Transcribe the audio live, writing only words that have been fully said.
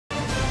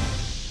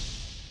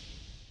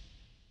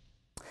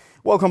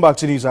Welcome back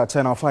to News at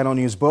 10, our final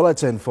news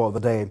bulletin for the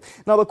day.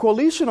 Now, the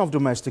Coalition of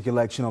Domestic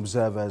Election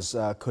Observers,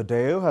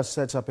 CODEO, has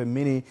set up a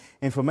mini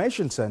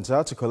information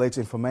center to collate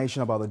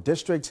information about the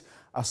district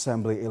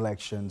assembly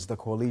elections. The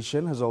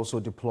coalition has also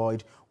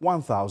deployed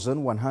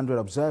 1,100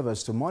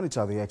 observers to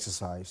monitor the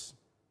exercise.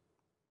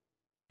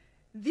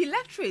 The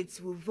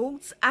electorates will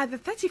vote at the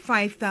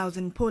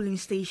 35,000 polling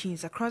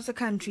stations across the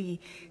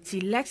country to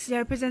elect their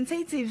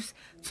representatives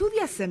to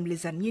the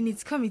assemblies and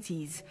unit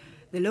committees.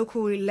 The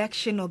local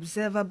election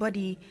observer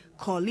body,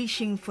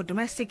 Coalition for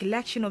Domestic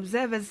Election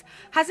Observers,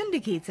 has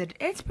indicated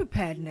its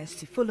preparedness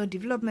to follow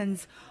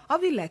developments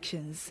of the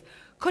elections.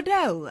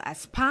 CODEO,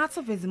 as part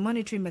of its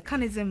monitoring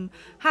mechanism,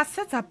 has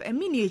set up a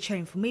miniature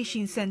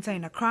information center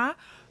in Accra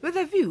with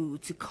a view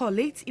to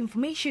collate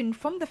information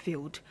from the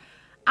field.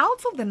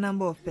 Out of the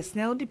number of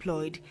personnel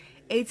deployed,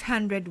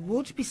 800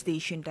 would be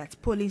stationed at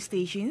polling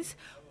stations,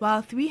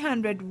 while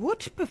 300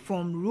 would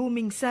perform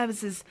roaming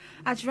services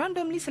at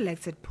randomly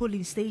selected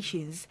polling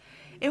stations.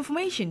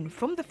 Information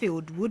from the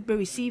field would be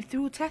received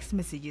through text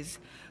messages.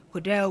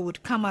 CODEO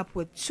would come up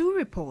with 2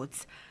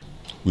 reports.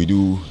 We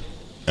do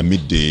a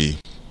midday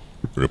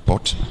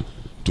report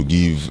to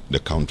give the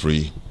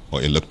country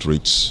or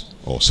electorates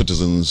or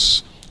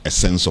citizens a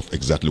sense of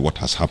exactly what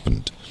has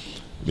happened,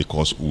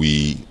 because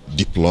we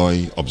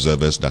deploy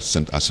observers that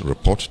send us a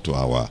report to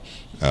our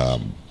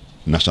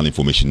National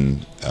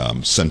Information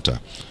Center,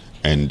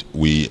 and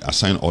we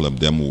assign all of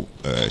them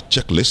a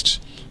checklist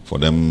for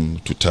them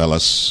to tell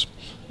us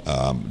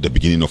the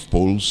beginning of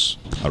polls,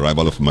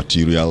 arrival of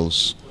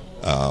materials,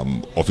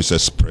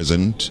 officers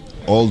present.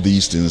 All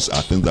these things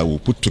are things that we'll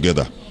put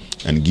together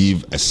and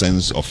give a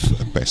sense of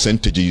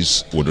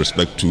percentages with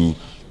respect to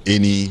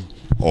any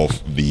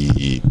of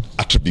the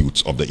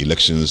attributes of the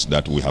elections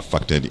that we have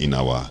factored in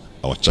our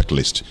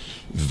checklist.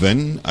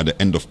 Then at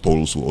the end of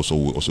polls, we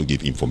also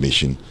give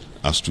information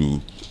as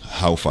to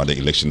how far the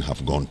election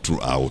have gone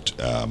throughout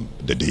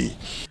the day.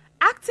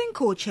 Acting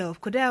co-chair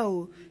of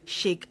CODEO,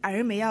 Sheikh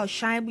Aremeyaw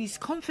Shaibu, is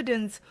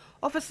confident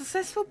of a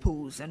successful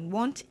polls and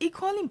want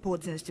equal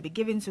importance to be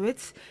given to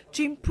it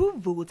to improve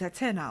voter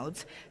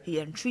turnout. He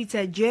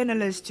entreated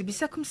journalists to be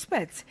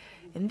circumspect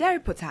in their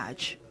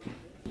reportage.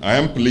 I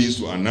am pleased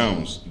to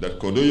announce that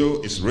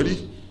CODEO is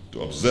ready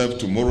to observe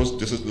tomorrow's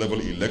district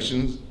level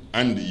elections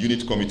and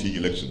unit committee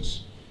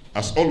elections.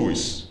 As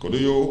always,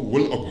 CODEO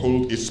will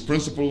uphold its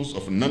principles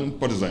of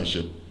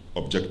non-partisanship,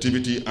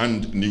 objectivity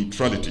and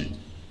neutrality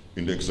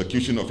in the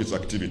execution of its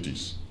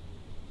activities.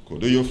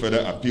 CODEO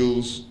further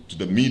appeals to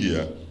the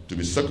media to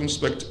be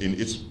circumspect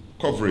in its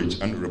coverage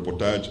and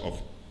reportage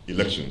of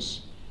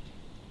elections.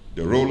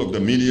 The role of the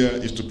media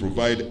is to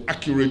provide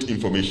accurate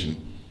information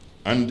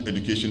and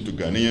education to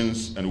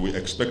Ghanaians, and we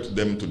expect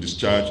them to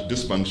discharge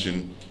this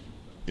function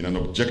in an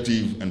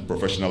objective and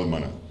professional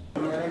manner.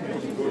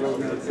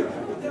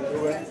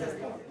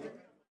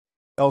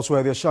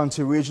 Elsewhere, the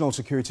Ashanti Regional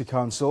Security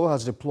Council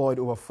has deployed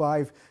over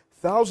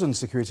 5,000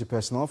 security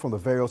personnel from the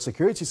various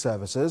security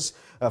services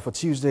for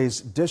Tuesday's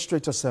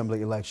district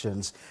assembly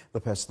elections. The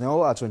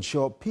personnel are to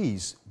ensure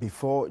peace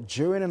before,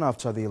 during and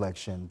after the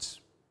elections.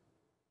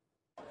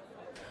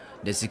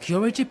 The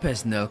security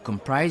personnel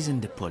comprising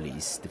the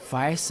police, the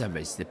fire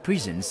service, the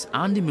prisons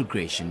and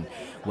immigration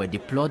were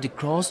deployed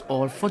across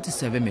all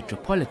 47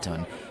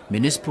 metropolitan,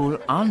 municipal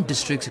and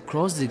districts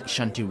across the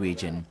Ashanti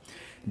region.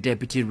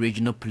 Deputy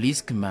Regional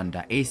Police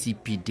Commander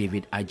ACP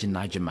David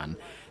Ajanajaman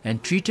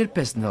entreated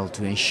personnel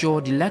to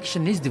ensure the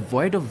election is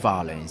devoid of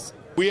violence.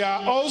 We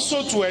are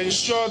also to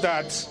ensure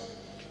that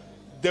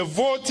the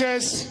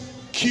voters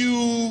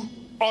queue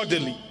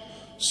orderly.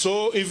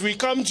 So if we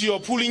come to your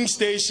polling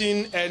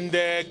station and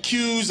the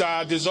queues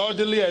are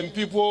disorderly and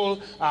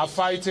people are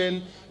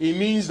fighting, it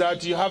means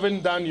that you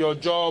haven't done your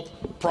job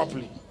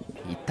properly.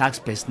 He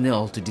tasked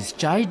personnel to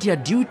discharge their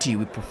duty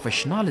with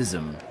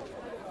professionalism.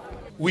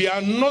 We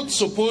are not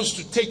supposed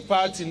to take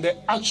part in the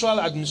actual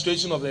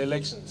administration of the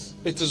elections.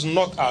 It is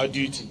not our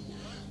duty.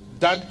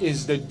 That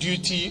is the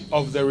duty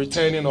of the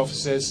returning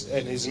officers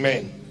and his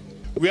men.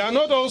 We are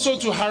not also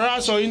to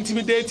harass or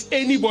intimidate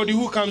anybody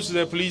who comes to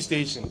the police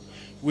station.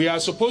 We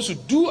are supposed to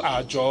do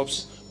our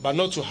jobs, but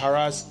not to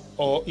harass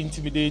or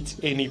intimidate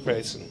any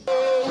person. A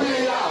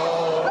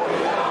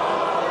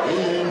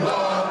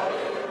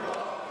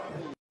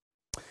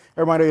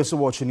reminder, you're still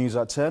watching News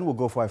at 10. We'll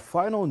go for a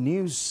final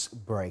news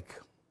break.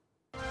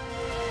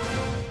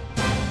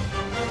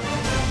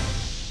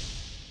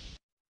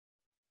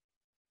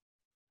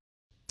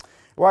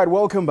 Right,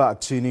 welcome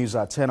back to News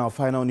at 10, our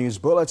final news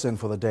bulletin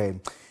for the day.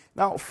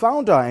 Now,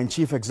 founder and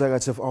chief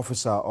executive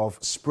officer of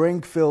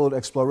Springfield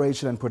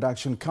Exploration and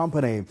Production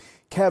Company,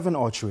 Kevin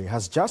Ochre,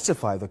 has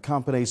justified the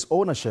company's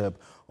ownership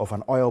of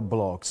an oil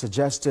block,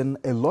 suggesting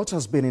a lot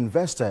has been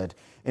invested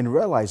in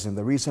realizing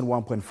the recent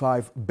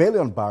 1.5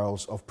 billion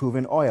barrels of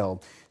proven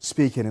oil.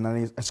 Speaking in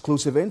an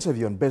exclusive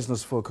interview on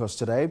Business Focus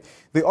today,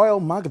 the oil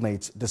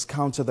magnate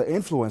discounted the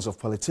influence of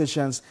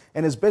politicians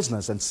in his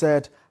business and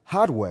said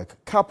hard work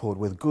coupled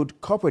with good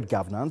corporate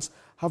governance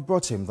have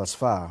brought him thus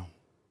far.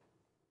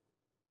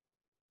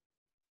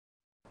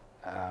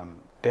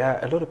 There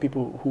are a lot of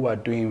people who are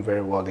doing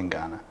very well in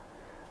Ghana,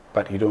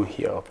 but you don't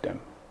hear of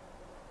them.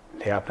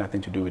 They have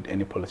nothing to do with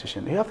any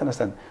politician. You have to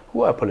understand,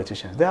 who are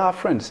politicians? They are our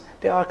friends,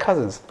 they are our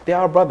cousins, they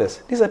are our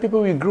brothers. These are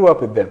people we grew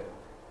up with them.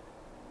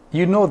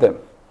 You know them.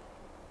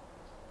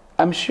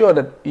 I'm sure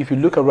that if you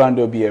look around,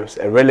 there'll be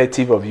a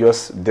relative of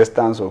yours,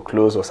 distance or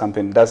close or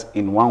something, that's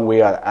in one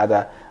way or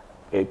other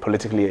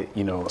politically,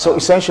 you know. So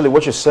essentially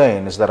what you're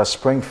saying is that at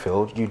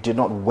Springfield, you did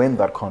not win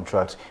that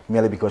contract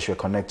merely because you're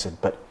connected,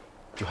 but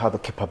you have the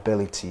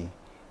capability,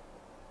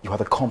 you have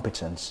the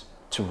competence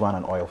to run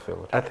an oil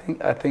field.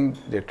 I think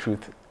the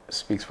truth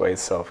speaks for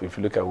itself. If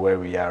you look at where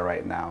we are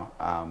right now,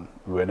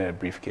 we're not a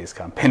briefcase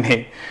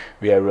company.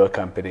 We are a real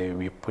company.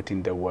 We put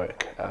in the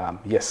work.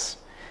 Yes.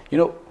 You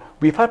know,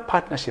 we've had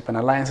partnership and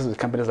alliances with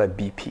companies like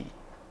BP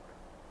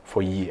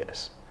for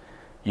years,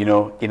 you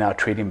know, in our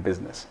trading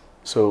business.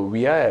 So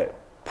we are a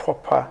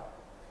proper,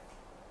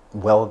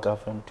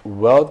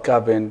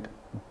 well-governed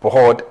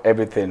board,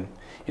 everything.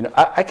 You know,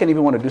 I can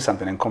even want to do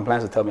something and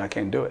compliance will tell me I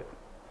can't do it.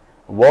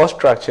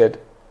 Well-structured,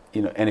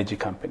 you know, energy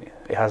company.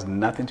 It has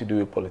nothing to do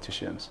with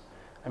politicians.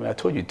 I mean, I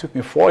told you, it took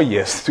me 4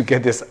 years to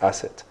get this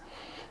asset.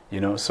 You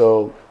know,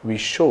 so we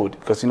showed,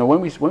 because, you know, when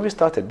we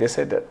started, they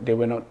said that they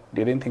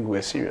didn't think we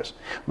were serious.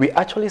 We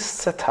actually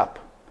set up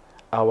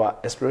our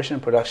exploration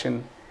and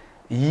production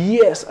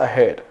years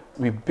ahead.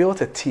 We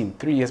built a team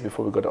 3 years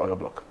before we got the oil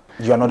block.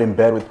 You are not in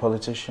bed with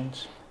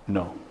politicians?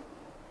 No,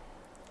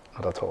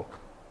 not at all.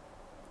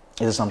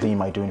 Is it something you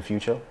might do in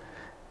future?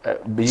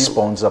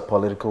 Sponsor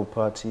political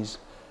parties?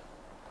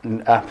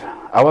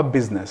 Our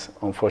business,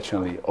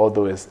 unfortunately,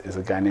 although it's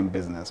a Ghanaian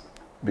business,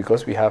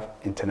 because we have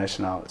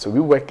international, so we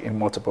work in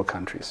multiple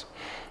countries.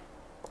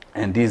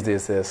 And these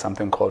days there's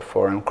something called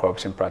Foreign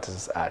Corruption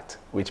Practices Act,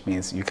 which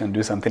means you can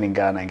do something in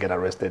Ghana and get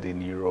arrested in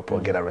Europe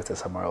or get arrested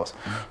somewhere else.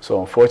 So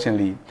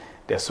unfortunately,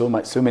 there's so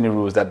many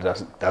rules that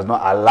does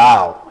not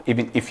allow,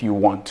 even if you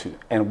want to.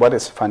 And what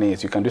is funny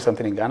is you can do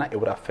something in Ghana, it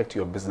would affect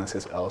your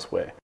businesses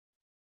elsewhere.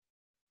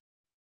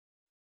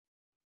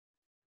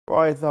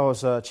 Right, that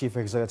was Chief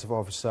Executive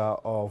Officer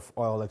of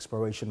Oil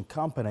Exploration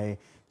Company,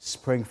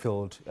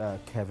 Springfield,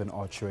 Kevin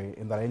Archery,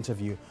 in that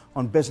interview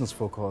on Business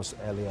Focus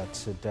earlier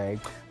today.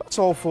 That's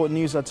all for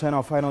News at 10,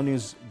 our final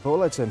news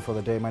bulletin for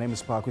the day. My name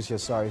is Parkwisi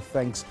Asari.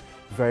 Thanks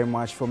very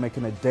much for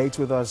making a date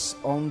with us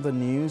on the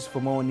news.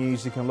 For more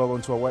news, you can log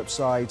on to our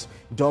website,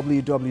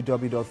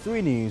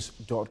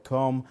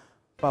 www.3news.com.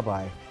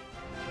 Bye-bye.